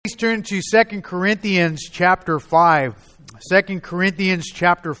turn to 2 Corinthians chapter 5. 2 Corinthians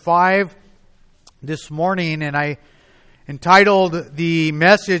chapter 5 this morning, and I entitled the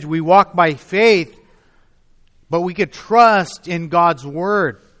message, "We Walk by Faith, but we could trust in God's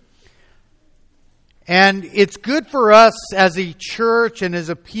Word." And it's good for us as a church and as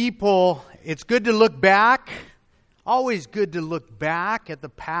a people. It's good to look back. Always good to look back at the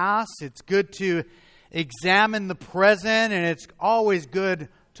past. It's good to examine the present, and it's always good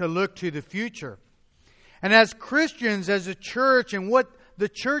to look to the future. And as Christians, as a church, and what the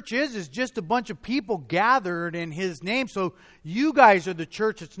church is just a bunch of people gathered in His name. So you guys are the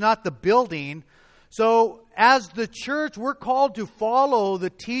church, it's not the building. So as the church, we're called to follow the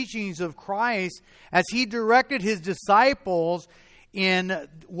teachings of Christ as He directed His disciples in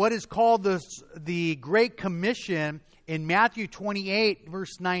what is called the Great Commission in Matthew 28,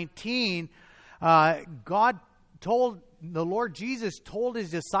 verse 19. The Lord Jesus told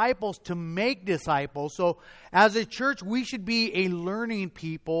His disciples to make disciples. So as a church, we should be a learning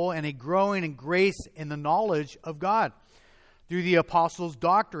people and a growing in grace in the knowledge of God through the apostles'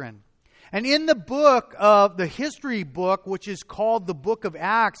 doctrine. And in the book of the history book, which is called the book of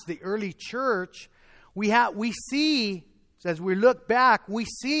Acts, the early church, we see, as we look back, we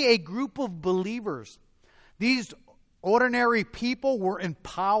see a group of believers. These ordinary people were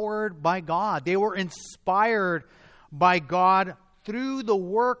empowered by God. They were inspired by God through the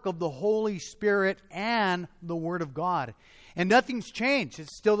work of the Holy Spirit and the Word of God. And nothing's changed.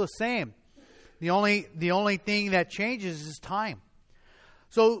 It's still the same. The only thing that changes is time.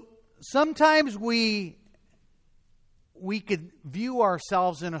 So sometimes we could view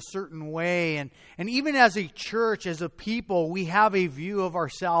ourselves in a certain way, and even as a church, as a people, we have a view of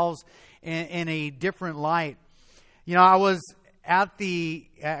ourselves in a different light. You know, I was at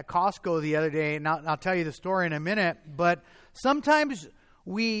Costco the other day, and I'll tell you the story in a minute, but sometimes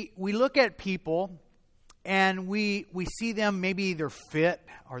we look at people and we see them, maybe they're fit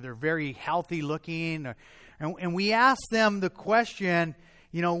or they're very healthy looking, and we ask them the question,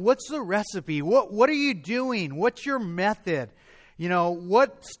 you know, what's the recipe? What are you doing? What's your method? You know,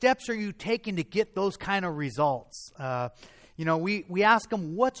 what steps are you taking to get those kind of results? We ask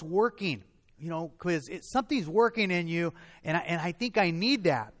them, what's working? You know, because something's working in you, and I think I need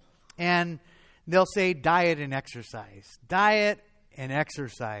that. And they'll say diet and exercise. Diet and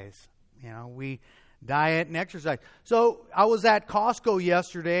exercise. You know, we diet and exercise. So I was at Costco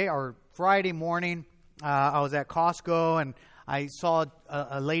yesterday, or Friday morning. I was at Costco, and I saw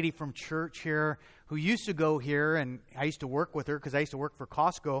a lady from church here who used to go here, and I used to work with her because I used to work for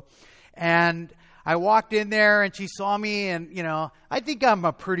Costco. And I walked in there and she saw me, and, you know, I think I'm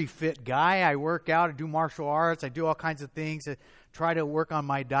a pretty fit guy. I work out, I do martial arts, I do all kinds of things to try to work on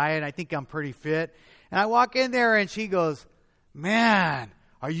my diet. I think I'm pretty fit. And I walk in there and she goes, "Man,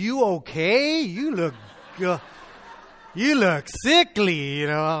 are you okay? You look good. You look sickly." You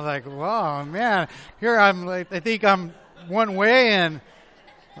know, I'm like, "Wow, man." Here I'm like, I think I'm one way, and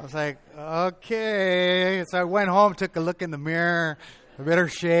I was like, okay. So I went home, took a look in the mirror. I better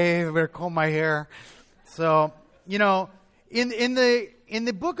shave, I better comb my hair. So, you know, in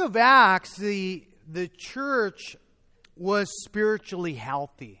the book of Acts, the church was spiritually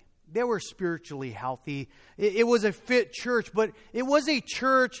healthy. They were spiritually healthy. It was a fit church, but it was a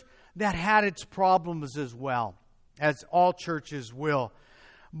church that had its problems as well, as all churches will.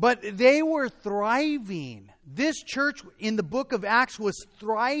 But they were thriving. This church in the book of Acts was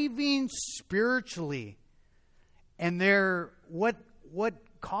thriving spiritually. And what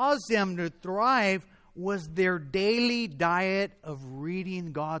caused them to thrive was their daily diet of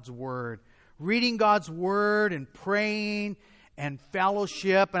reading God's Word. Reading God's Word and praying and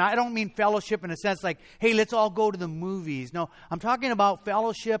fellowship. And I don't mean fellowship in a sense like, hey, let's all go to the movies. No, I'm talking about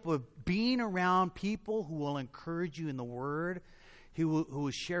fellowship of being around people who will encourage you in the Word, who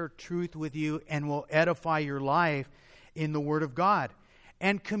will share truth with you and will edify your life in the Word of God.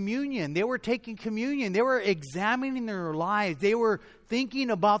 And communion. They were taking communion. They were examining their lives. They were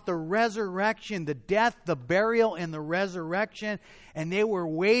thinking about the resurrection, the death, the burial, and the resurrection. And they were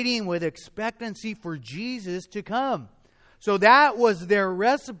waiting with expectancy for Jesus to come. So that was their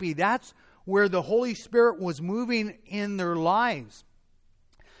recipe. That's where the Holy Spirit was moving in their lives.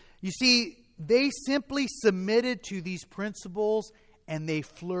 You see, they simply submitted to these principles and they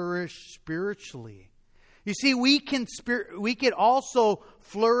flourished spiritually. You see, we can also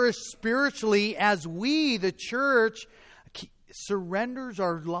flourish spiritually as we, the church, surrenders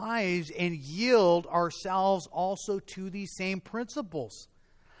our lives and yield ourselves also to these same principles.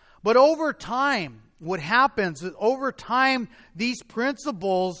 But over time, what happens is over time, these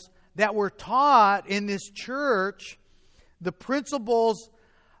principles that were taught in this church, the principles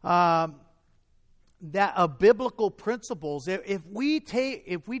biblical principles. If we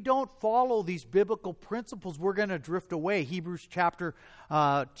don't follow these biblical principles, we're going to drift away. Hebrews chapter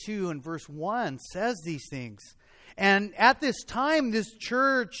 2 and verse 1 says these things. And at this time, this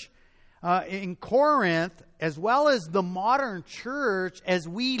church in Corinth, as well as the modern church, as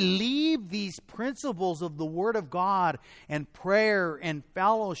we leave these principles of the Word of God and prayer and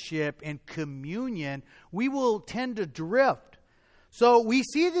fellowship and communion, we will tend to drift. So we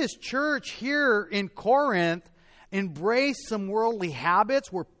see this church here in Corinth embrace some worldly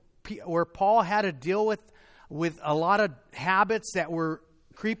habits where Paul had to deal with a lot of habits that were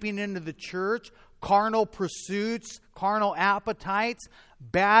creeping into the church, carnal pursuits, carnal appetites,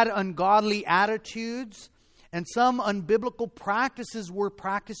 bad ungodly attitudes, and some unbiblical practices were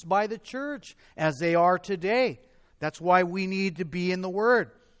practiced by the church as they are today. That's why we need to be in the Word.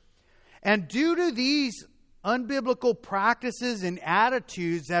 And due to these unbiblical practices and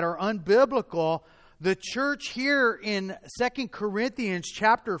attitudes that are unbiblical, the church here in 2 Corinthians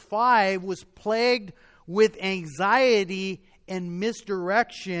chapter 5 was plagued with anxiety and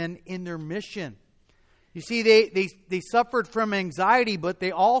misdirection in their mission. You see, they suffered from anxiety, but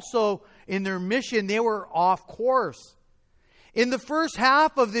they also, in their mission, they were off course. In the first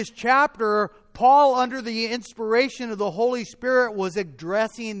half of this chapter, Paul, under the inspiration of the Holy Spirit, was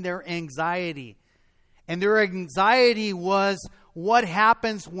addressing their anxiety. And their anxiety was, what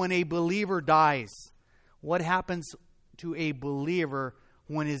happens when a believer dies? What happens to a believer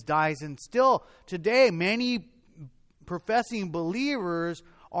when he dies? And still, today, many professing believers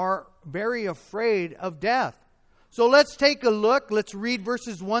are very afraid of death. So let's take a look. Let's read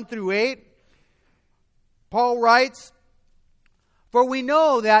verses 1 through 8. Paul writes, "For we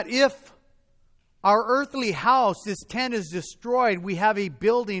know that if our earthly house, this tent, is destroyed, we have a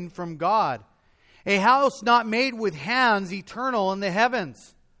building from God, a house not made with hands, eternal in the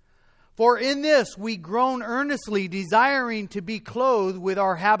heavens. For in this we groan earnestly, desiring to be clothed with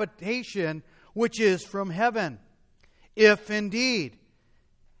our habitation, which is from heaven. If indeed,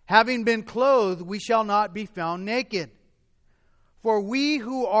 having been clothed, we shall not be found naked. For we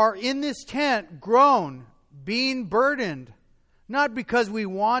who are in this tent groan, being burdened, not because we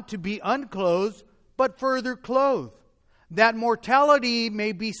want to be unclothed, but further clothed, that mortality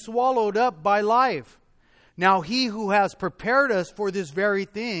may be swallowed up by life. Now he who has prepared us for this very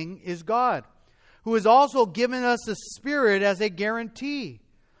thing is God, who has also given us the Spirit as a guarantee.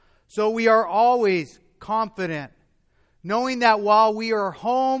 So we are always confident, knowing that while we are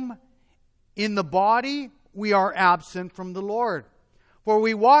home in the body, we are absent from the Lord. For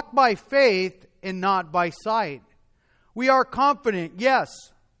we walk by faith and not by sight. We are confident, yes,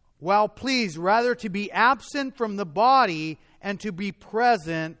 well pleased rather to be absent from the body and to be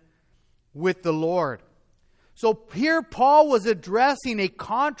present with the Lord." So here Paul was addressing a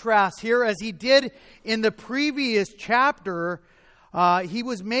contrast here, as he did in the previous chapter. He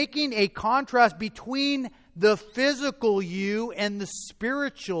was making a contrast between the physical you and the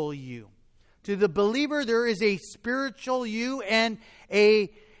spiritual you. To the believer, there is a spiritual you and a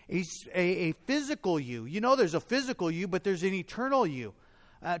physical you. You know, there's a physical you, but there's an eternal you.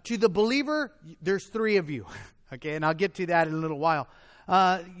 To the believer, there's three of you. Okay, and I'll get to that in a little while.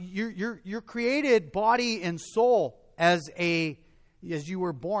 You're created body and soul as you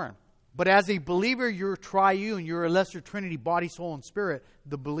were born. But as a believer, you're triune. You're a lesser trinity, body, soul, and spirit,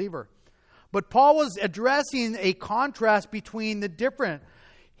 the believer. But Paul was addressing a contrast between the different.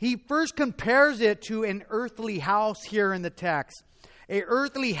 He first compares it to an earthly house here in the text. An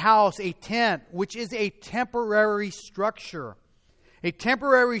earthly house, a tent, which is a temporary structure. A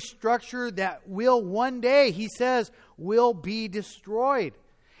temporary structure that will one day, he says, will be destroyed.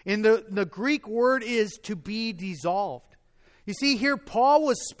 And the Greek word is to be dissolved. You see, here Paul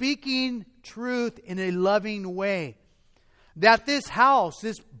was speaking truth in a loving way. That this house,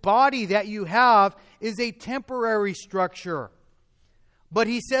 this body that you have, is a temporary structure. But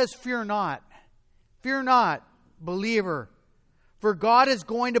he says, fear not. Fear not, believer. For God is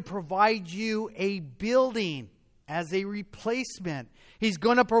going to provide you a building as a replacement. He's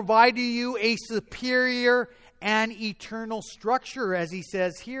going to provide to you a superior and eternal structure, as he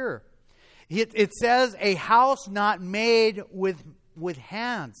says here. It says a house not made with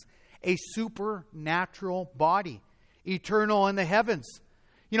hands, a supernatural body, eternal in the heavens.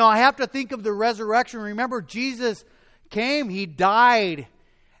 You know, I have to think of the resurrection. Remember, Jesus came, he died,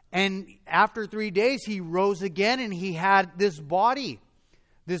 and after 3 days he rose again, and he had this body.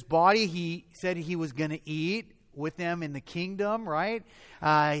 This body he said he was going to eat with them in the kingdom, right?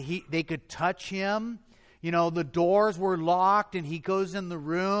 They could touch him. You know, the doors were locked and he goes in the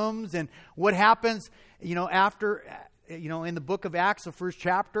rooms. And what happens, you know, after in the book of Acts, the first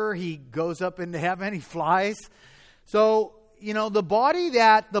chapter, he goes up into heaven, he flies. So, the body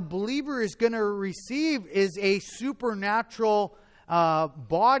that the believer is going to receive is a supernatural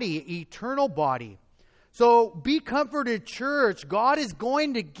body, eternal body. So be comforted, church. God is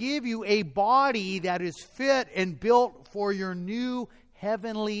going to give you a body that is fit and built for your new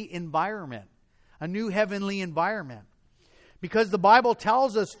heavenly environment. A new heavenly environment. Because the Bible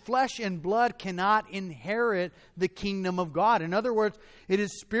tells us flesh and blood cannot inherit the kingdom of God. In other words, it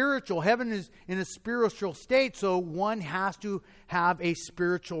is spiritual. Heaven is in a spiritual state, so one has to have a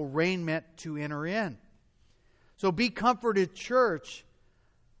spiritual raiment to enter in. So be comforted, church.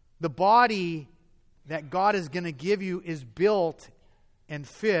 The body that God is going to give you is built and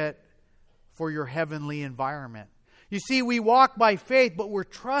fit for your heavenly environment. You see, we walk by faith, but we're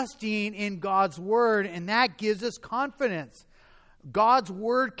trusting in God's Word, and that gives us confidence. God's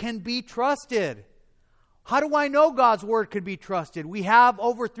Word can be trusted. How do I know God's Word can be trusted? We have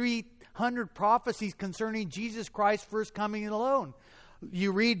over 300 prophecies concerning Jesus Christ's first coming alone.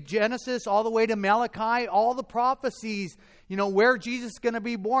 You read Genesis all the way to Malachi, all the prophecies, where Jesus is going to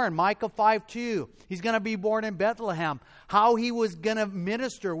be born. Micah 5:2, he's going to be born in Bethlehem. How he was going to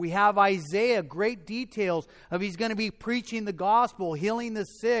minister. We have Isaiah, great details of he's going to be preaching the gospel, healing the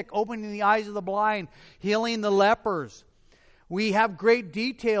sick, opening the eyes of the blind, healing the lepers. We have great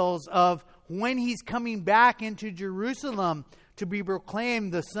details of when he's coming back into Jerusalem to be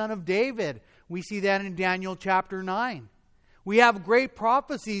proclaimed the Son of David. We see that in Daniel chapter 9. We have great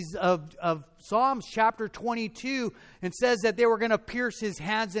prophecies of Psalms chapter 22. It says that they were going to pierce his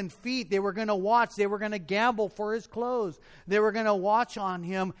hands and feet. They were going to watch. They were going to gamble for his clothes. They were going to watch on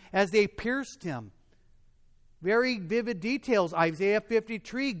him as they pierced him. Very vivid details. Isaiah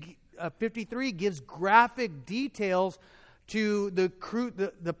 53 gives graphic details to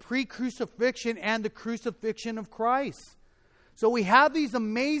the pre-crucifixion and the crucifixion of Christ. So we have these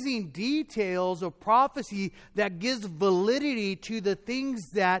amazing details of prophecy that gives validity to the things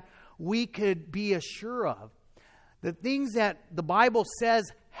that we could be assured of. The things that the Bible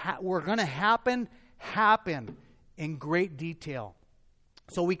says were going to happen in great detail.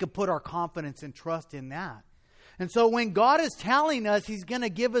 So we could put our confidence and trust in that. And so when God is telling us He's going to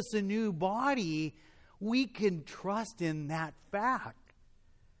give us a new body, we can trust in that fact.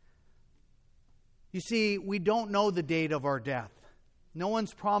 You see, we don't know the date of our death. No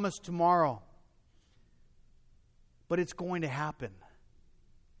one's promised tomorrow. But it's going to happen.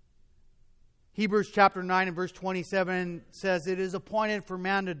 Hebrews chapter 9 and verse 27 says, "It is appointed for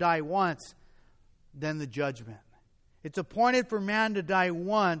man to die once, then the judgment." It's appointed for man to die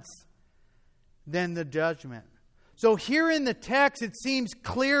once, then the judgment. So here in the text, it seems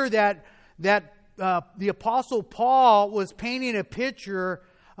clear that the Apostle Paul was painting a picture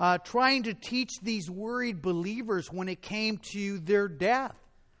trying to teach these worried believers when it came to their death,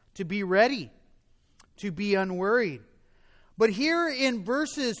 to be ready, to be unworried. But here in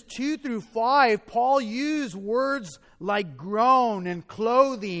verses 2 through 5, Paul used words like groan and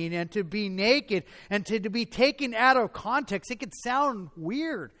clothing and to be naked and to be taken out of context. It could sound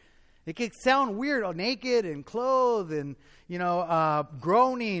weird. It could sound weird, naked and clothed and,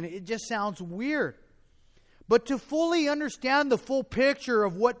 groaning. It just sounds weird. But to fully understand the full picture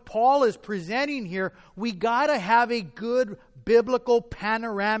of what Paul is presenting here, we got to have a good biblical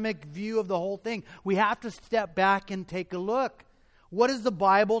panoramic view of the whole thing. We have to step back and take a look. What is the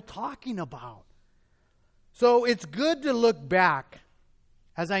Bible talking about? So it's good to look back.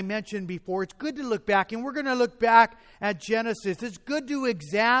 As I mentioned before, it's good to look back. And we're going to look back at Genesis. It's good to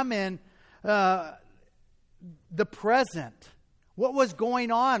examine the present. What was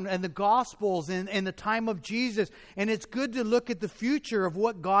going on in the Gospels in the time of Jesus. And it's good to look at the future of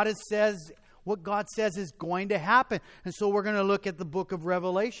what God says is going to happen. And so we're going to look at the book of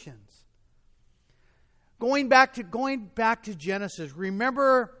Revelations. Going back to Genesis,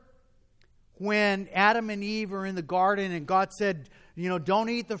 remember when Adam and Eve are in the garden and God said, don't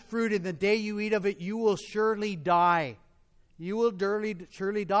eat the fruit, and the day you eat of it, you will surely die. You will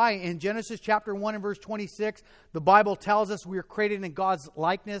surely die. In Genesis chapter 1 and verse 26, the Bible tells us we are created in God's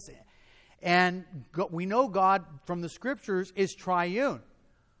likeness. And we know God from the Scriptures is triune.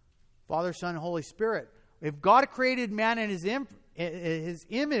 Father, Son, and Holy Spirit. If God created man in His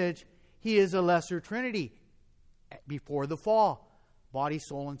image, He is a lesser Trinity before the fall. Body,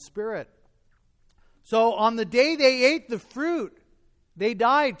 soul, and spirit. So on the day they ate the fruit, they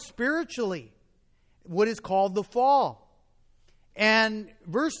died spiritually. What is called the fall. And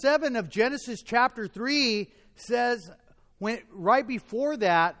verse 7 of Genesis chapter 3 says, right before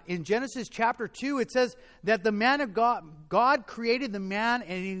that, in Genesis chapter 2, it says that the man of God created the man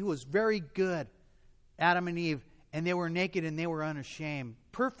and he was very good, Adam and Eve, and they were naked and they were unashamed.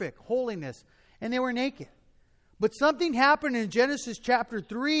 Perfect holiness, and they were naked. But something happened in Genesis chapter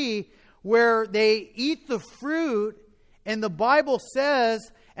 3 where they eat the fruit, and the Bible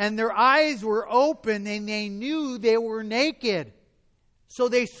says, and their eyes were open and they knew they were naked. So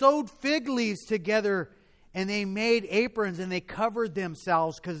they sewed fig leaves together and they made aprons and they covered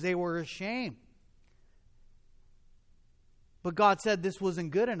themselves because they were ashamed. But God said this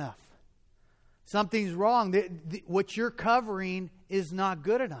wasn't good enough. Something's wrong. What you're covering is not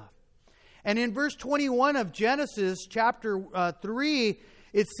good enough. And in verse 21 of Genesis chapter 3,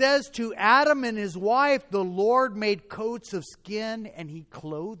 it says, to Adam and his wife, the Lord made coats of skin and He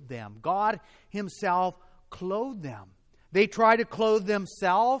clothed them. God Himself clothed them. They tried to clothe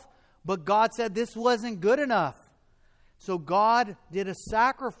themselves, but God said this wasn't good enough. So God did a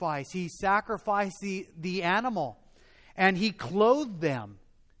sacrifice. He sacrificed the animal, and He clothed them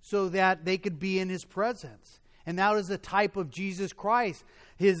so that they could be in His presence. And that is a type of Jesus Christ.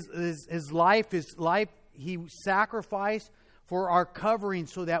 His life, He sacrificed for our covering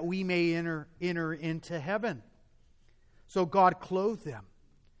so that we may enter into heaven. So God clothed them.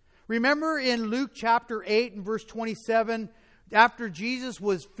 Remember in Luke chapter 8 and verse 27, after Jesus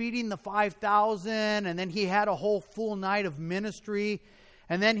was feeding the 5,000, and then He had a whole full night of ministry,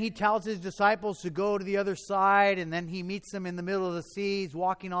 and then He tells His disciples to go to the other side, and then He meets them in the middle of the sea. He's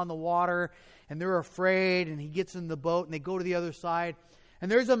walking on the water, and they're afraid, and He gets in the boat, and they go to the other side.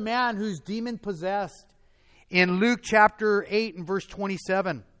 And there's a man who's demon-possessed. In Luke chapter 8 and verse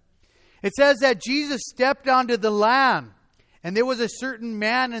 27, it says that Jesus stepped onto the land, and there was a certain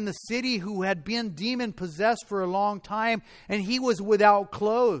man in the city who had been demon-possessed for a long time, and he was without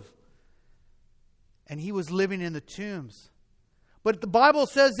clothes, and he was living in the tombs. But the Bible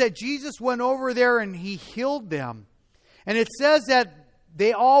says that Jesus went over there and He healed them. And it says that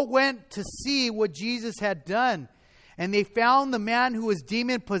they all went to see what Jesus had done, and they found the man who was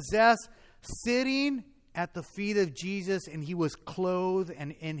demon-possessed sitting at the feet of Jesus, and he was clothed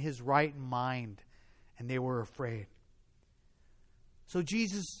and in his right mind, and they were afraid. So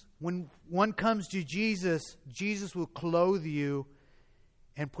Jesus, when one comes to Jesus, Jesus will clothe you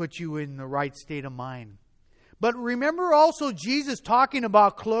and put you in the right state of mind. But remember also Jesus talking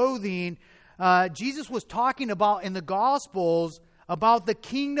about clothing. Jesus was talking about in the Gospels about the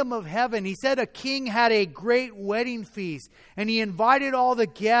kingdom of heaven. He said a king had a great wedding feast, and he invited all the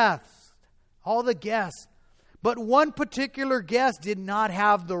guests. But one particular guest did not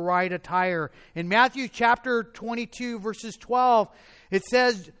have the right attire. In Matthew chapter 22, verses 12, it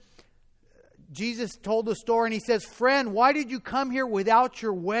says, Jesus told the story, and He says, friend, why did you come here without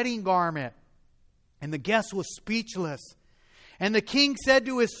your wedding garment? And the guest was speechless. And the king said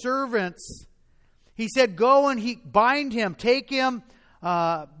to his servants, he said, go and bind him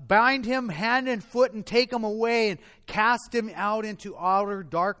hand and foot, and take him away and cast him out into outer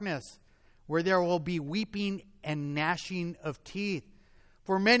darkness, where there will be weeping and gnashing of teeth.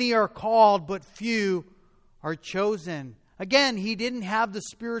 For many are called, but few are chosen. Again, he didn't have the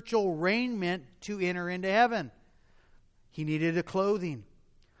spiritual raiment to enter into heaven. He needed a clothing.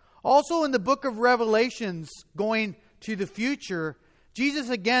 Also in the book of Revelations, going to the future, Jesus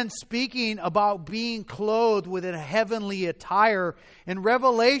again speaking about being clothed with a heavenly attire. In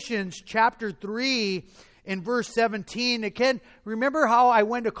Revelations chapter 3, in verse 17, again, remember how I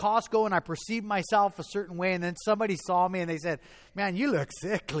went to Costco and I perceived myself a certain way, and then somebody saw me and they said, man, you look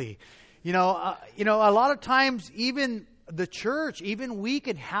sickly. A lot of times even the church, even we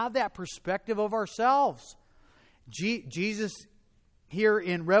can have that perspective of ourselves. Jesus here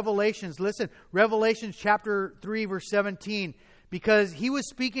in Revelations, listen, Revelations chapter 3, verse 17, because He was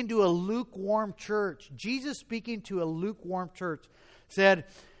speaking to a lukewarm church. Jesus speaking to a lukewarm church said,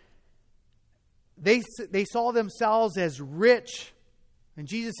 They saw themselves as rich. And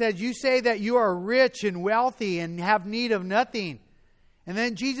Jesus said, you say that you are rich and wealthy and have need of nothing. And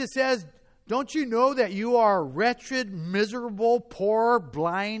then Jesus says, don't you know that you are wretched, miserable, poor,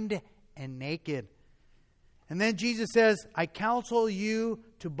 blind, and naked? And then Jesus says, I counsel you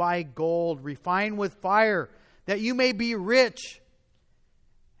to buy gold refined with fire, that you may be rich,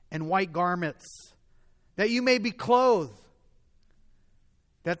 and white garments, that you may be clothed,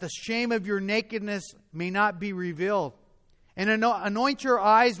 that the shame of your nakedness may not be revealed. And anoint your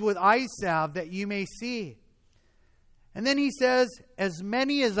eyes with eye salve, that you may see. And then He says, as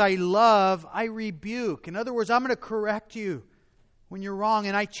many as I love, I rebuke. In other words, I'm going to correct you when you're wrong,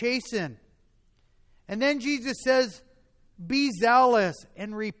 and I chasten. And then Jesus says, be zealous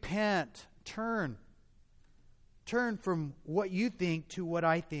and repent. Turn from what you think to what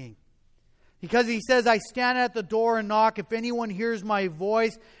I think. Because he says, I stand at the door and knock. If anyone hears my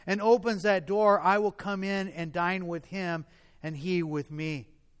voice and opens that door, I will come in and dine with him and he with me.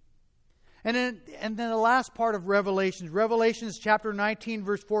 And then the last part of Revelations chapter 19,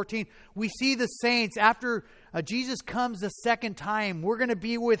 verse 14, we see the saints after Jesus comes the second time. We're going to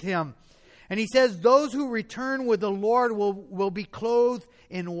be with him. And he says, those who return with the Lord will be clothed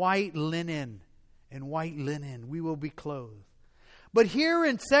in white linen. In white linen, we will be clothed. But here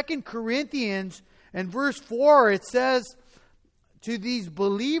in 2 Corinthians, in verse 4, it says to these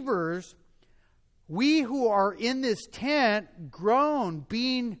believers, we who are in this tent groan,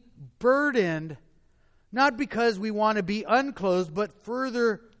 being burdened, not because we want to be unclothed, but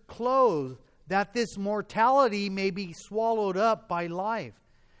further clothed, that this mortality may be swallowed up by life.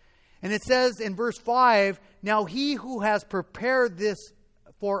 And it says in verse 5, now he who has prepared this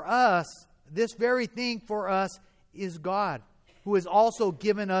for us, this very thing for us, is God, who has also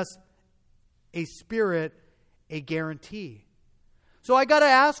given us a spirit, a guarantee. So I got to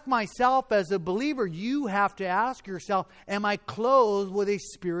ask myself as a believer, you have to ask yourself, am I clothed with a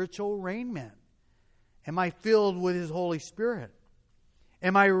spiritual raiment? Am I filled with His Holy Spirit?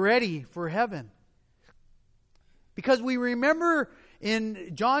 Am I ready for heaven? Because we remember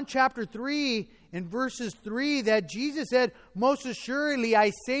in John chapter 3, in verses 3, that Jesus said, most assuredly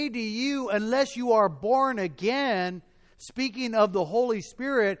I say to you, unless you are born again, speaking of the Holy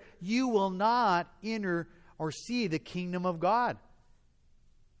Spirit, you will not enter or see the kingdom of God.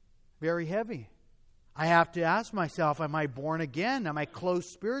 Very heavy. I have to ask myself, am I born again? Am I clothed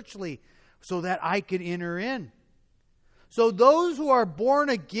spiritually so that I could enter in? So those who are born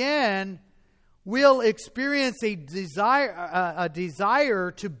again will experience a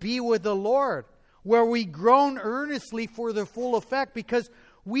desire to be with the Lord, where we groan earnestly for the full effect, because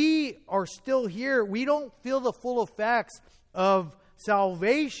we are still here. We don't feel the full effects of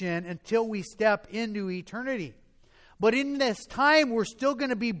salvation until we step into eternity. But in this time, we're still going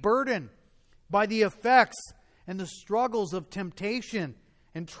to be burdened by the effects and the struggles of temptation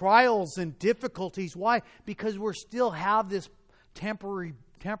and trials and difficulties. Why? Because we still have this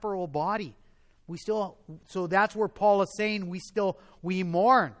temporal body. So that's where Paul is saying we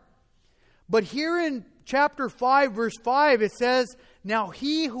mourn. But here in chapter 5, verse 5, it says, now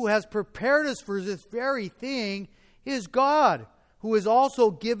he who has prepared us for this very thing is God, who has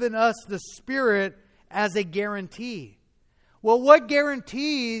also given us the Spirit as a guarantee. Well, what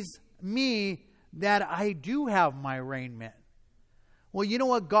guarantees me that I do have my raiment? Well, you know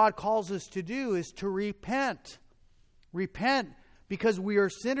what God calls us to do is to repent. Repent because we are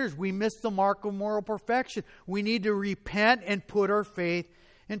sinners. We miss the mark of moral perfection. We need to repent and put our faith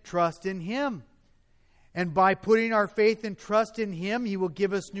and trust in Him. And by putting our faith and trust in Him, He will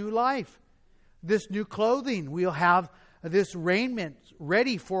give us new life. This new clothing. We'll have this raiment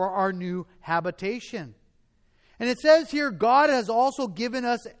ready for our new habitation. And it says here, God has also given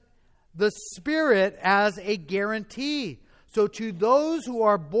us the Spirit as a guarantee. So to those who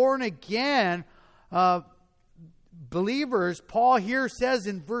are born again, believers, Paul here says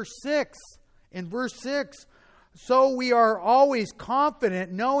in verse 6, so we are always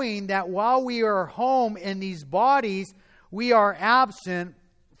confident knowing that while we are home in these bodies, we are absent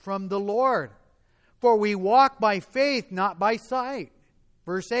from the Lord. For we walk by faith, not by sight.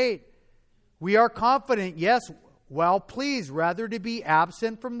 Verse 8, we are confident, yes, well pleased, rather to be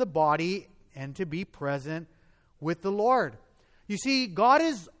absent from the body and to be present with the Lord. You see, God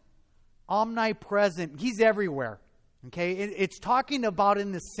is omnipresent. He's everywhere. Okay, it's talking about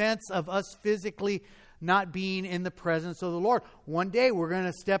in the sense of us physically not being in the presence of the Lord. One day we're going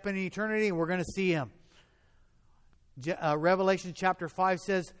to step into eternity and we're going to see Him. Revelation chapter 5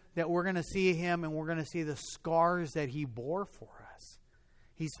 says that we're going to see Him and we're going to see the scars that He bore for us.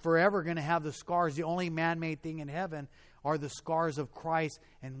 He's forever going to have the scars. The only man-made thing in heaven are the scars of Christ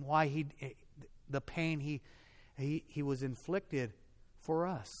and why the pain He was inflicted for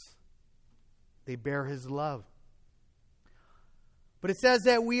us. They bear His love. But it says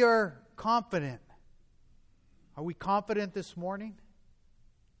that we are confident. Are we confident this morning?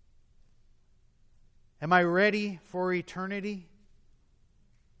 Am I ready for eternity?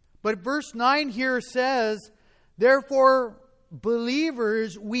 But verse 9 here says, therefore,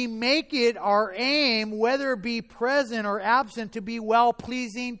 believers, we make it our aim, whether it be present or absent, to be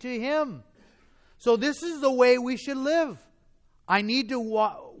well-pleasing to Him. So this is the way we should live. I need to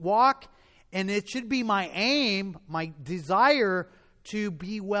walk, and it should be my aim, my desire, to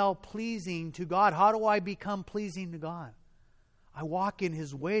be well-pleasing to God. How do I become pleasing to God? I walk in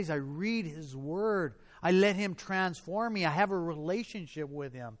His ways. I read His Word. I let Him transform me. I have a relationship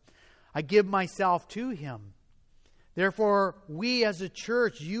with Him. I give myself to Him. Therefore, we as a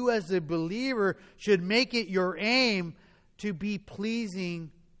church, you as a believer, should make it your aim to be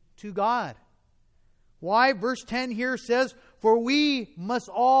pleasing to God. Why? Verse 10 here says, "For we must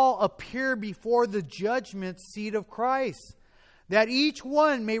all appear before the judgment seat of Christ, that each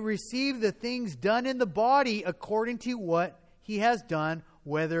one may receive the things done in the body according to what he has done,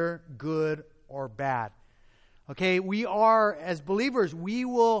 whether good or bad." Okay, we are, as believers, we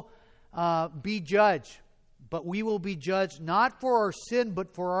will be judged. But we will be judged not for our sin,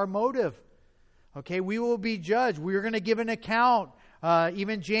 but for our motive. Okay, we will be judged. We are going to give an account.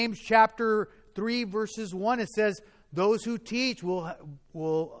 Even James chapter 3, verses 1, it says, those who teach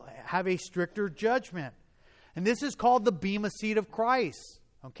will have a stricter judgment. And this is called the bema seat of Christ.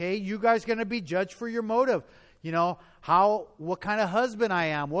 Okay, you guys are going to be judged for your motive. You know, what kind of husband I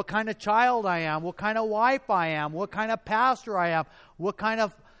am, what kind of child I am, what kind of wife I am, what kind of pastor I am, what kind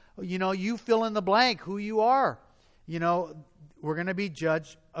of, you fill in the blank who you are. We're going to be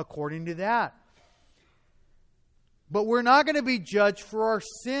judged according to that. But we're not going to be judged for our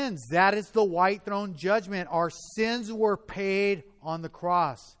sins. That is the white throne judgment. Our sins were paid on the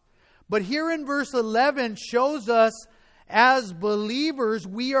cross. But here in verse 11 shows us, as believers,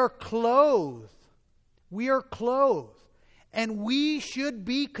 we are clothed. We are clothed. And we should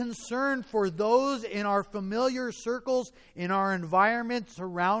be concerned for those in our familiar circles, in our environments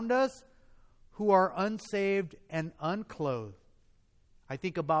around us, who are unsaved and unclothed. I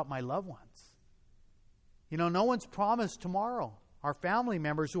think about my loved ones. No one's promised tomorrow. Our family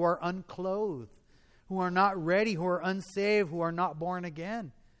members who are unclothed, who are not ready, who are unsaved, who are not born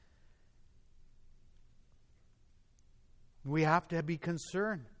again. We have to be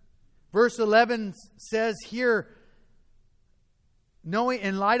concerned. Verse 11 says here, knowing,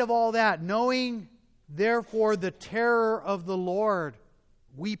 in light of all that, knowing therefore the terror of the Lord,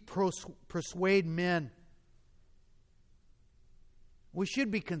 we persuade men. We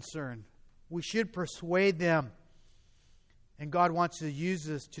should be concerned. We should persuade them. And God wants to use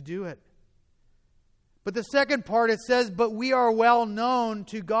us to do it. But the second part, it says, but we are well known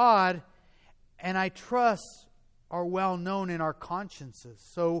to God, and I trust are well known in our consciences.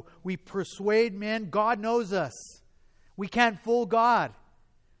 So we persuade men. God knows us. We can't fool God.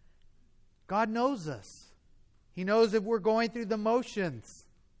 God knows us. He knows if we're going through the motions.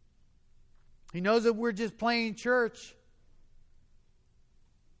 He knows if we're just playing church.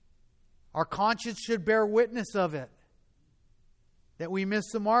 Our conscience should bear witness of it. That we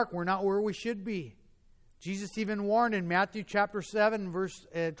miss the mark. We're not where we should be. Jesus even warned in Matthew chapter 7, verse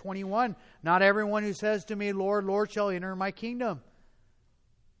 21, not everyone who says to me, Lord, Lord, shall enter my kingdom.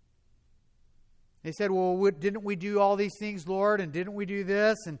 They said, well, didn't we do all these things, Lord? And didn't we do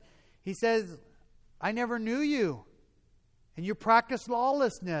this? And He says, I never knew you. And you practice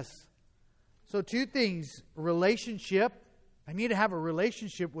lawlessness. So two things. Relationship. I need to have a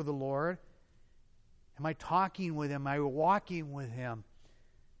relationship with the Lord. Am I talking with Him? Am I walking with Him?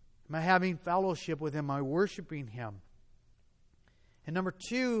 Am I having fellowship with Him? Am I worshiping Him? And number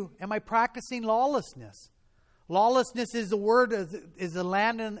two, am I practicing lawlessness? Lawlessness is the word, is a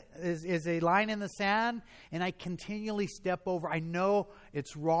line in the sand, and I continually step over. I know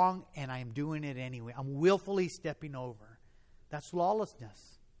it's wrong, and I'm doing it anyway. I'm willfully stepping over. That's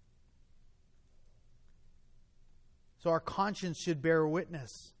lawlessness. So our conscience should bear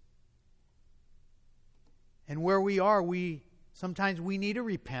witness. And where we are, sometimes we need to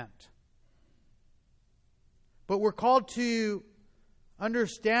repent. But we're called to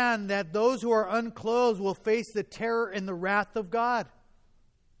understand that those who are unclothed will face the terror and the wrath of God.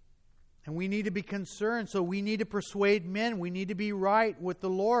 And we need to be concerned. So we need to persuade men. We need to be right with the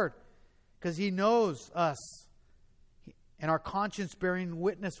Lord. Because He knows us. And our conscience bearing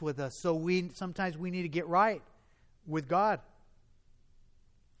witness with us. So sometimes we need to get right with God.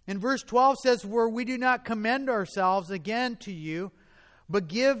 And verse 12 says, "For we do not commend ourselves again to you, but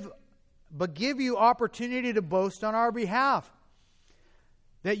give you opportunity to boast on our behalf,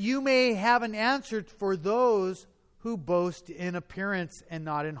 that you may have an answer for those who boast in appearance and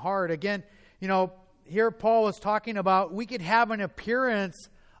not in heart." Again, here Paul is talking about we could have an appearance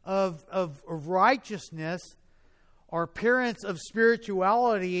of righteousness or appearance of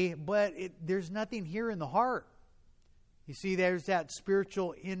spirituality, but there's nothing here in the heart. You see, there's that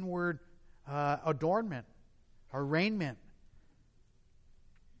spiritual inward adornment or raiment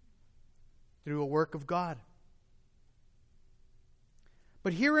through a work of God.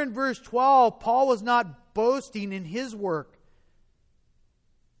 But here in verse 12, Paul was not boasting in his work,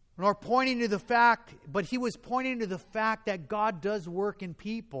 nor pointing to the fact, but he was pointing to the fact that God does work in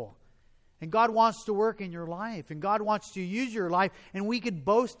people. And God wants to work in your life. And God wants to use your life. And we could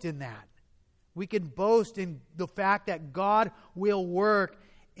boast in that. We can boast in the fact that God will work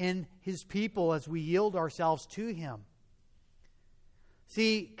in His people as we yield ourselves to Him.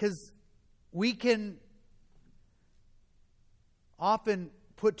 See, because we can often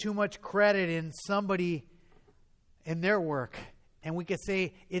put too much credit in somebody in their work. And we could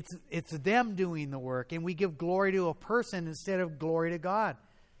say it's them doing the work. And we give glory to a person instead of glory to God.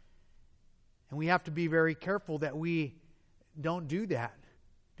 And we have to be very careful that we don't do that,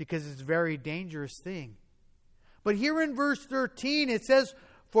 because it's a very dangerous thing. But here in verse 13 it says,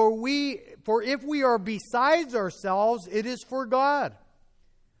 For if we are besides ourselves, it is for God.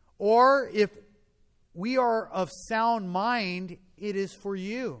 Or if we are of sound mind, it is for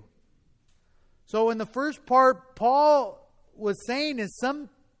you. So in the first part, Paul was saying is some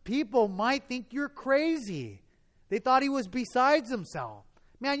people might think you're crazy. They thought he was besides himself.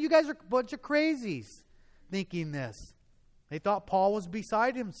 Man, you guys are a bunch of crazies thinking this. They thought Paul was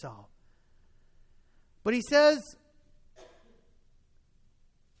beside himself. But he says,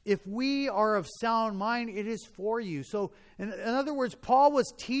 if we are of sound mind, it is for you. So, in other words, Paul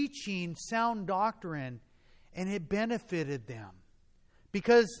was teaching sound doctrine, and it benefited them.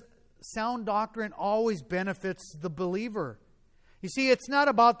 Because sound doctrine always benefits the believer. You see, it's not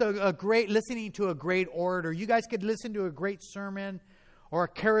about listening to a great orator. You guys could listen to a great sermon or a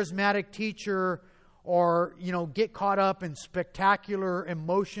charismatic teacher, or, get caught up in spectacular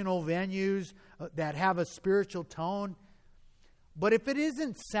emotional venues that have a spiritual tone. But if it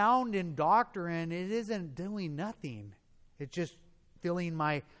isn't sound in doctrine, it isn't doing nothing. It's just filling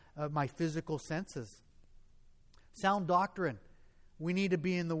my physical senses. Sound doctrine. We need to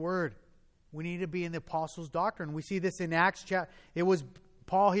be in the Word. We need to be in the Apostles' doctrine. We see this in Acts chapter.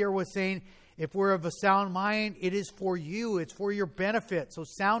 Paul here was saying, if we're of a sound mind, it is for you. It's for your benefit. So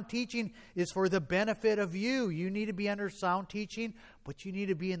sound teaching is for the benefit of you. You need to be under sound teaching, but you need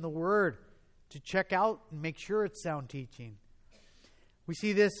to be in the Word to check out and make sure it's sound teaching. We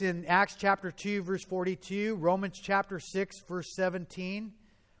see this in Acts chapter 2, verse 42, Romans chapter 6, verse 17.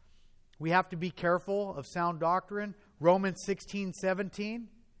 We have to be careful of sound doctrine. Romans 16, 17.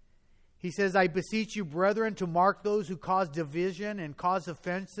 He says, I beseech you, brethren, to mark those who cause division and cause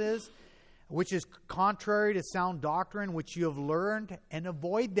offenses, which is contrary to sound doctrine, which you have learned, and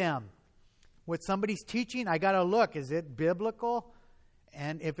avoid them. What somebody's teaching, I got to look, is it biblical?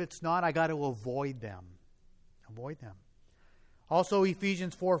 And if it's not, I got to avoid them. Avoid them. Also,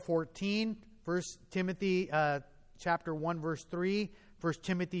 Ephesians 4:14, 1 Timothy chapter 1, verse 3, 1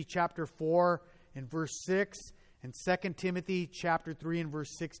 Timothy chapter 4 and verse 6, and 2 Timothy chapter 3 and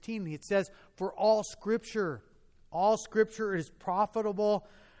verse 16. It says, for all Scripture is profitable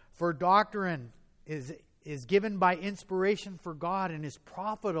for doctrine, is given by inspiration for God, and is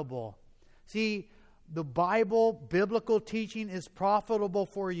profitable. See, the Bible, biblical teaching is profitable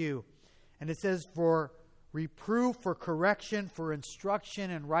for you. And it says for reproof, for correction, for instruction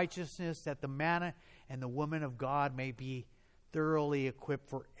in righteousness, that the man and the woman of God may be thoroughly equipped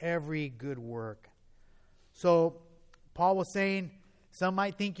for every good work. So Paul was saying, some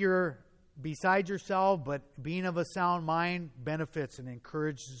might think you're beside yourself, but being of a sound mind benefits and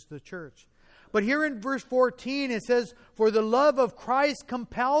encourages the church. But here in verse 14 it says, for the love of Christ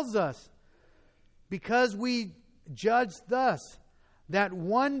compels us, because we judge thus, that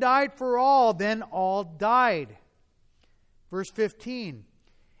one died for all, then all died. Verse 15,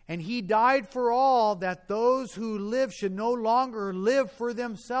 and He died for all, that those who live should no longer live for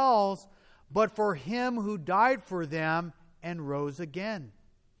themselves, but for Him who died for them and rose again.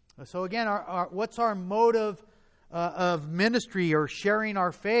 So again, what's our motive of ministry or sharing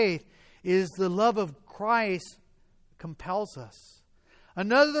our faith is the love of Christ compels us.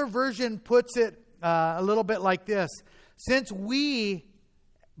 Another version puts it a little bit like this. Since we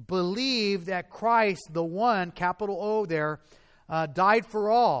believe that Christ, the one, capital O there, died for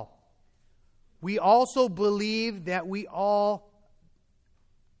all, we also believe that we all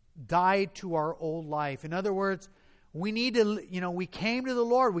died to our old life. In other words, we need to, we came to the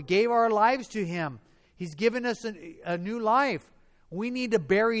Lord. We gave our lives to Him. He's given us a new life. We need to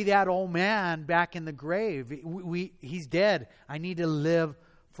bury that old man back in the grave. He's dead. I need to live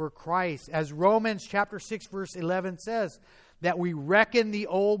for Christ. As Romans chapter 6 verse 11 says, that we reckon the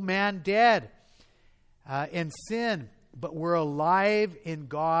old man dead in sin, but we're alive in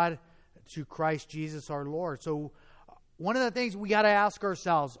God through Christ Jesus our Lord. So one of the things we got to ask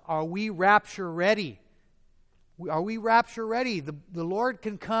ourselves, are we rapture ready? Are we rapture ready? The Lord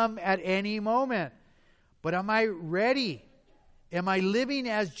can come at any moment. But am I ready? Am I living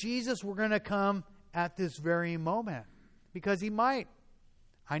as Jesus were going to come at this very moment? Because He might.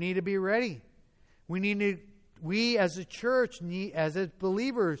 I need to be ready. We as a church, as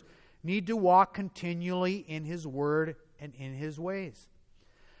believers, need to walk continually in His Word and in His ways.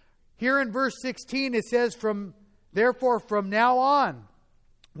 Here in verse 16 it says, Therefore from now on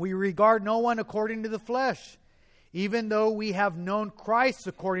we regard no one according to the flesh. Even though we have known Christ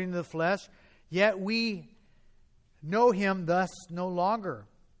according to the flesh, yet we know Him thus no longer.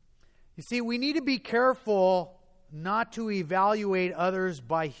 You see, we need to be careful not to evaluate others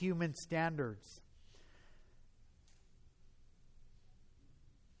by human standards.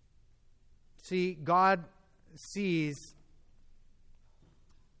 See, God sees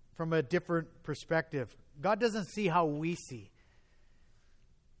from a different perspective. God doesn't see how we see.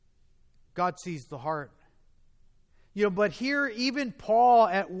 God sees the heart. But here, even Paul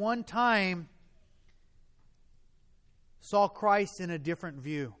at one time saw Christ in a different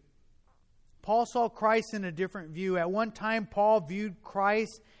view. Paul saw Christ in a different view. At one time, Paul viewed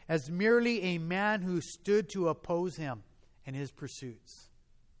Christ as merely a man who stood to oppose him in his pursuits.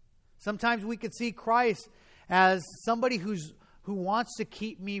 Sometimes we could see Christ as somebody who wants to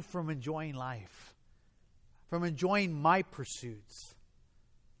keep me from enjoying life, from enjoying my pursuits.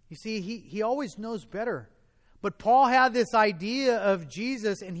 You see, he always knows better. But Paul had this idea of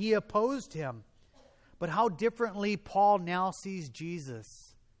Jesus and he opposed him. But how differently Paul now sees Jesus.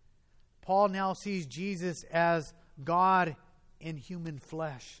 Paul now sees Jesus as God in human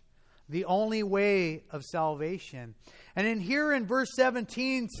flesh, the only way of salvation. And in verse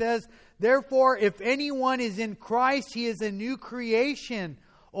 17 says, Therefore, if anyone is in Christ, he is a new creation.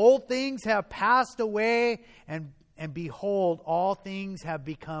 Old things have passed away, and behold, all things have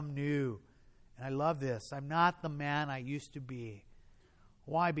become new. And I love this. I'm not the man I used to be.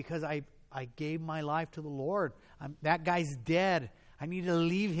 Why? Because I gave my life to the Lord. That guy's dead. I need to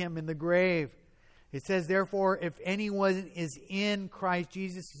leave him in the grave. It says, Therefore, if anyone is in Christ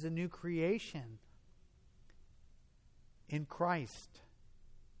Jesus, is a new creation. In Christ.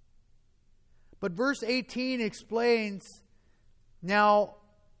 But verse 18 explains, Now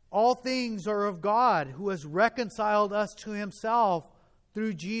all things are of God, who has reconciled us to Himself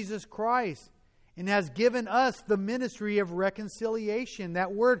through Jesus Christ, and has given us the ministry of reconciliation.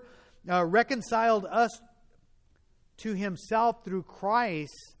 That word reconciled us to Himself through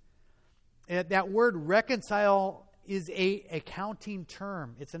Christ. That word reconcile is an accounting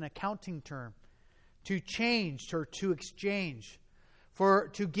term. It's an accounting term. To change or to exchange.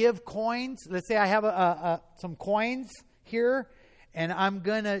 To give coins. Let's say I have some coins here, and I'm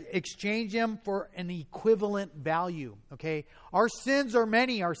going to exchange them for an equivalent value. Okay? Our sins are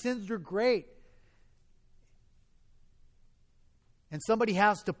many. Our sins are great. And somebody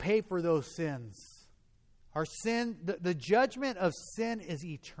has to pay for those sins. Our sin, the judgment of sin is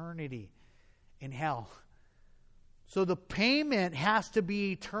eternity in hell. So the payment has to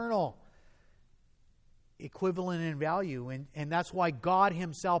be eternal, equivalent in value. And that's why God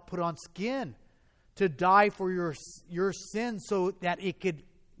Himself put on skin to die for your sins so that it could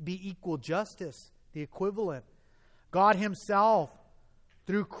be equal justice, the equivalent. God Himself,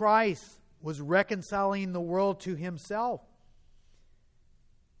 through Christ, was reconciling the world to Himself.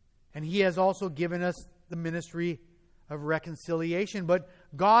 And He has also given us the ministry of reconciliation. But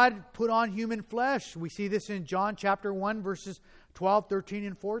God put on human flesh. We see this in John chapter 1, verses 12, 13,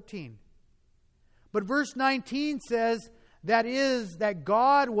 and 14. But verse 19 says, that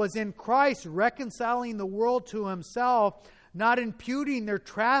God was in Christ reconciling the world to Himself, not imputing their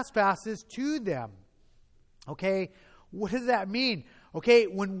trespasses to them. Okay, what does that mean? Okay,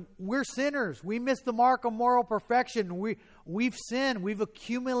 when we're sinners, we miss the mark of moral perfection. We've sinned. We've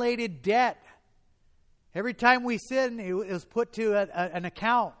accumulated debt. Every time we sin, it was put to an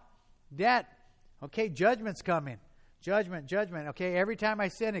account. Debt. Okay, judgment's coming. Judgment. Okay, every time I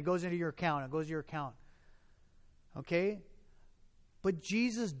sin, it goes into your account. It goes to your account. Okay? But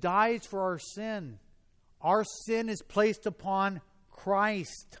Jesus dies for our sin. Our sin is placed upon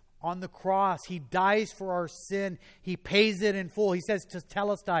Christ on the cross. He dies for our sin. He pays it in full. He says,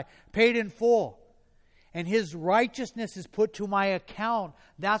 Tetelestai, paid in full. And His righteousness is put to my account.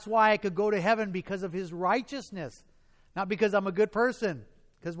 That's why I could go to heaven, because of His righteousness. Not because I'm a good person.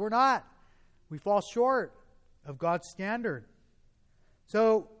 Because we're not. We fall short of God's standard.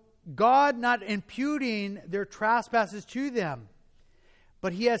 So, God not imputing their trespasses to them,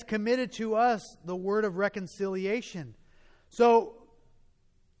 but He has committed to us the word of reconciliation. So,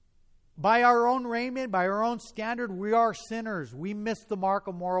 by our own raiment, by our own standard, we are sinners. We miss the mark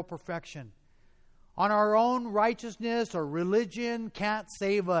of moral perfection. On our own righteousness or religion can't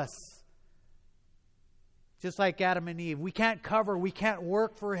save us. Just like Adam and Eve. We can't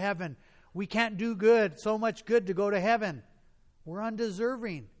work for heaven. We can't do good, so much good to go to heaven. We're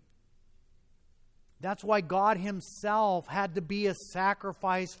undeserving. That's why God himself had to be a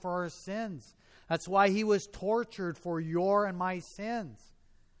sacrifice for our sins. That's why he was tortured for your and my sins.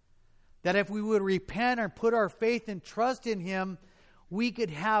 That if we would repent and put our faith and trust in him, we could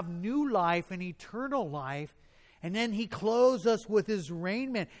have new life and eternal life. And then he clothes us with his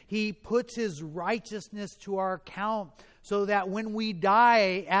raiment. He puts his righteousness to our account so that when we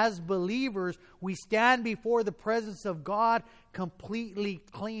die as believers, we stand before the presence of God completely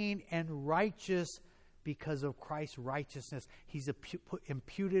clean and righteous because of Christ's righteousness. He's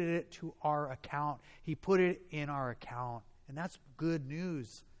imputed it to our account. He put it in our account. And that's good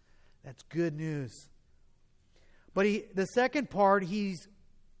news. That's good news. But the second part, he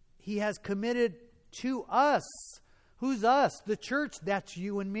has committed to us. Who's us? The church. That's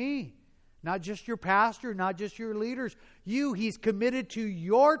you and me. Not just your pastor, not just your leaders. You, he's committed to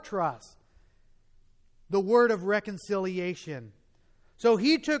your trust. The word of reconciliation. So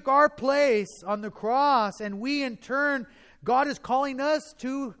he took our place on the cross, and we in turn, God is calling us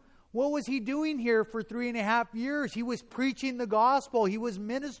to, what was he doing here for 3.5 years? He was preaching the gospel. He was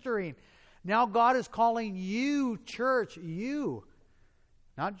ministering. Now God is calling you, church, you,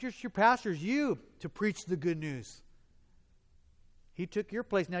 not just your pastors, you, to preach the good news. He took your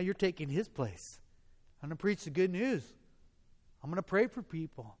place. Now you're taking his place. I'm going to preach the good news. I'm going to pray for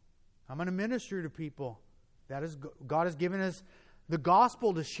people. I'm going to minister to people. That is, God has given us the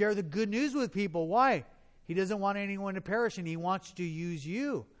gospel to share the good news with people. Why? He doesn't want anyone to perish, and he wants to use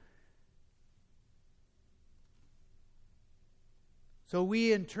you. So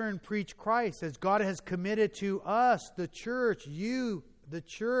we in turn preach Christ as God has committed to us, the church, you, the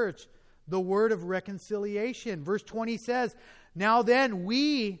church, the word of reconciliation. Verse 20 says, now then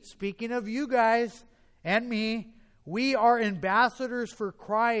we, speaking of you guys and me, we are ambassadors for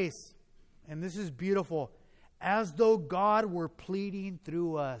Christ. And this is beautiful. As though God were pleading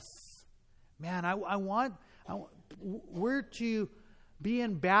through us. Man, we're to be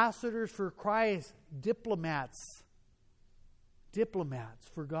ambassadors for Christ, diplomats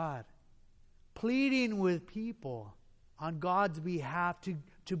for God, pleading with people on God's behalf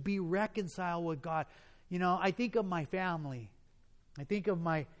to be reconciled with God. You know, I think of my family. I think of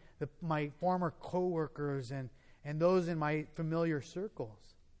my former coworkers and those in my familiar circles.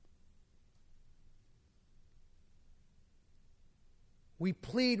 We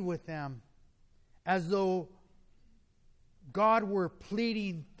plead with them as though God were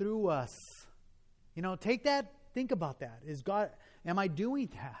pleading through us. You know, take that, think about that. Am I doing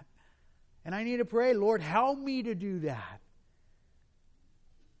that? And I need to pray, Lord, help me to do that.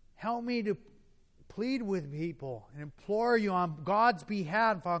 Help me to plead with people and implore you on God's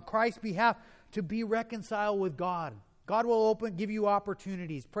behalf, on Christ's behalf, to be reconciled with God. God will give you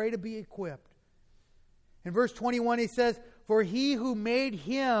opportunities. Pray to be equipped. In verse 21, he says, for he who made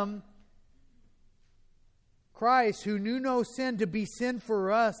him, Christ, who knew no sin, to be sin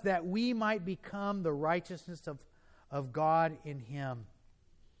for us, that we might become the righteousness of God in him.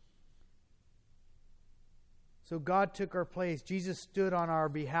 So God took our place. Jesus stood on our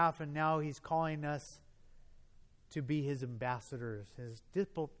behalf, and now he's calling us to be his ambassadors, his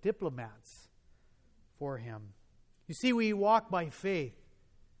diplomats for him. You see, we walk by faith.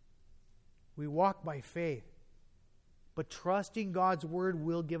 We walk by faith. But trusting God's word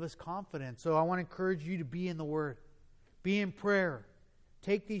will give us confidence. So I want to encourage you to be in the word. Be in prayer.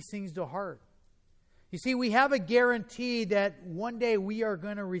 Take these things to heart. You see, we have a guarantee that one day we are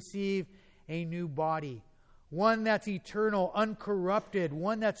going to receive a new body. One that's eternal, uncorrupted,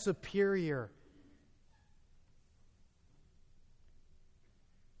 one that's superior.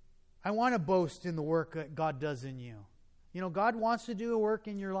 I want to boast in the work that God does in you. You know, God wants to do a work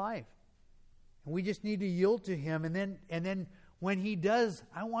in your life. And we just need to yield to him. And then when he does,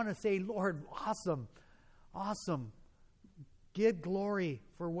 I want to say, Lord, awesome. Give glory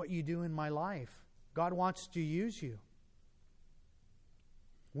for what you do in my life. God wants to use you.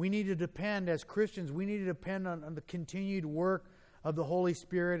 We need to depend, as Christians, we need to depend on the continued work of the Holy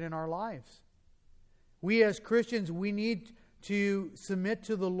Spirit in our lives. We as Christians, we need to submit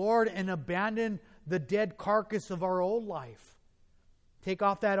to the Lord and abandon the dead carcass of our old life. Take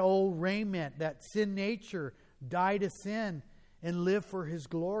off that old raiment, that sin nature, die to sin, and live for his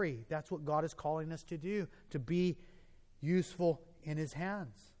glory. That's what God is calling us to do, to be useful in his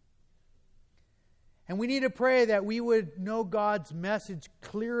hands. And we need to pray that we would know God's message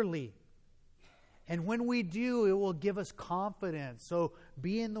clearly. And when we do, it will give us confidence. So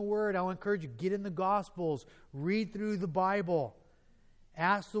be in the Word. I'll encourage you, get in the Gospels. Read through the Bible.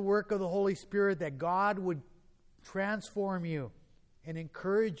 Ask the work of the Holy Spirit that God would transform you and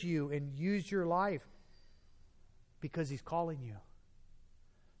encourage you and use your life because he's calling you.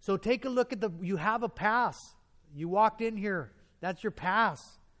 So take a look at you have a past. You walked in here. That's your past.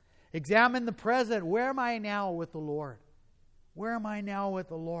 Examine the present. Where am I now with the Lord? Where am I now with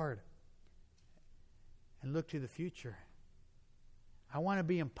the Lord? And look to the future. I want to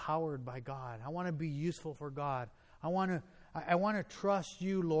be empowered by God. I want to be useful for God. I want to trust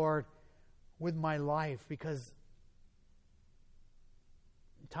you, Lord, with my life, because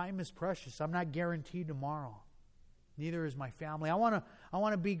time is precious. I'm not guaranteed tomorrow. Neither is my family. I want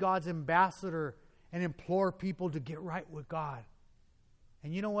to be God's ambassador and implore people to get right with God.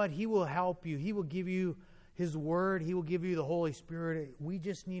 And you know what? He will help you. He will give you His Word. He will give you the Holy Spirit. We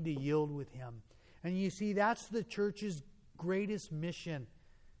just need to yield with Him. And you see, that's the church's greatest mission.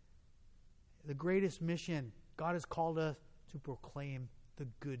 The greatest mission. God has called us to proclaim the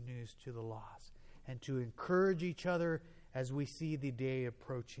good news to the lost and to encourage each other as we see the day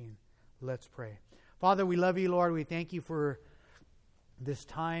approaching. Let's pray. Father, we love you, Lord. We thank you for this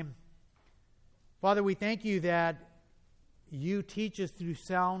time. Father, we thank you that you teach us through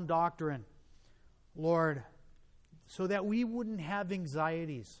sound doctrine, Lord, so that we wouldn't have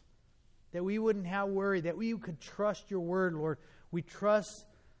anxieties, that we wouldn't have worry, that we could trust your word, Lord. We trust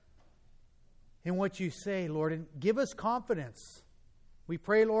in what you say, Lord, and give us confidence. We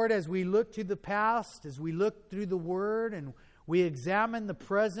pray, Lord, as we look to the past, as we look through the word, and we examine the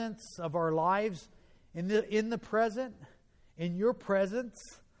presence of our lives in the present, in your presence,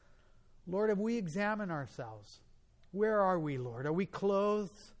 Lord, have we examined ourselves? Where are we, Lord? Are we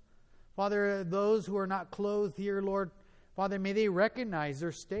clothed? Father, those who are not clothed here, Lord, Father, may they recognize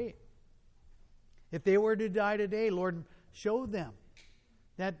their state. If they were to die today, Lord, show them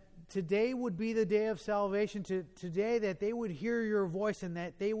that today would be the day of salvation, today that they would hear your voice and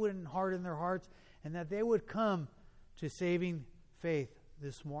that they wouldn't harden their hearts and that they would come to saving faith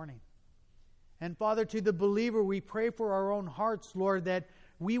this morning. And Father, to the believer, we pray for our own hearts, Lord, that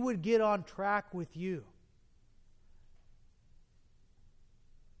we would get on track with you.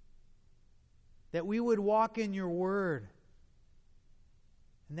 That we would walk in your word.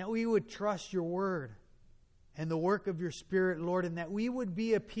 And that we would trust your word and the work of your Spirit, Lord. And that we would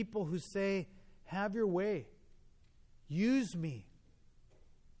be a people who say, have your way. Use me.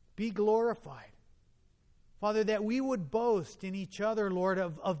 Be glorified. Father, that we would boast in each other, Lord,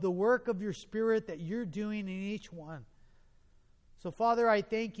 of the work of your Spirit that you're doing in each one. So, Father, I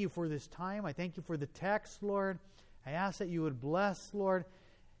thank you for this time. I thank you for the text, Lord. I ask that you would bless, Lord.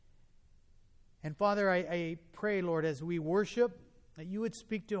 And, Father, I pray, Lord, as we worship, that you would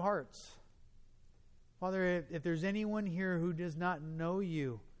speak to hearts. Father, if there's anyone here who does not know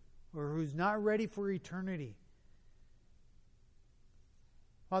you or who's not ready for eternity,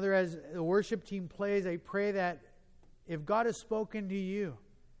 Father, as the worship team plays, I pray that if God has spoken to you,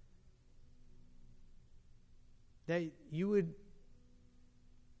 that you would,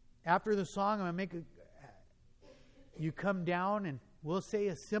 after the song, I'm going to you come down and we'll say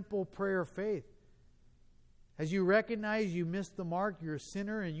a simple prayer of faith. As you recognize you missed the mark, you're a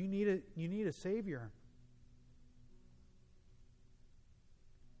sinner and you need a Savior.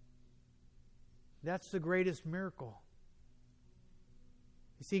 That's the greatest miracle.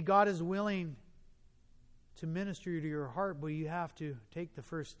 You see, God is willing to minister to your heart, but you have to take the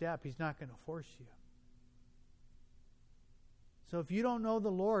first step. He's not going to force you. So if you don't know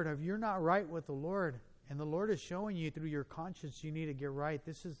the Lord, if you're not right with the Lord, and the Lord is showing you through your conscience you need to get right,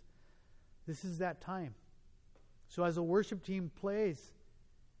 this is that time. So as the worship team plays,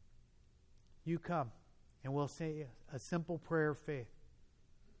 you come, and we'll say a simple prayer of faith.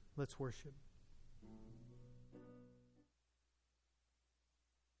 Let's worship.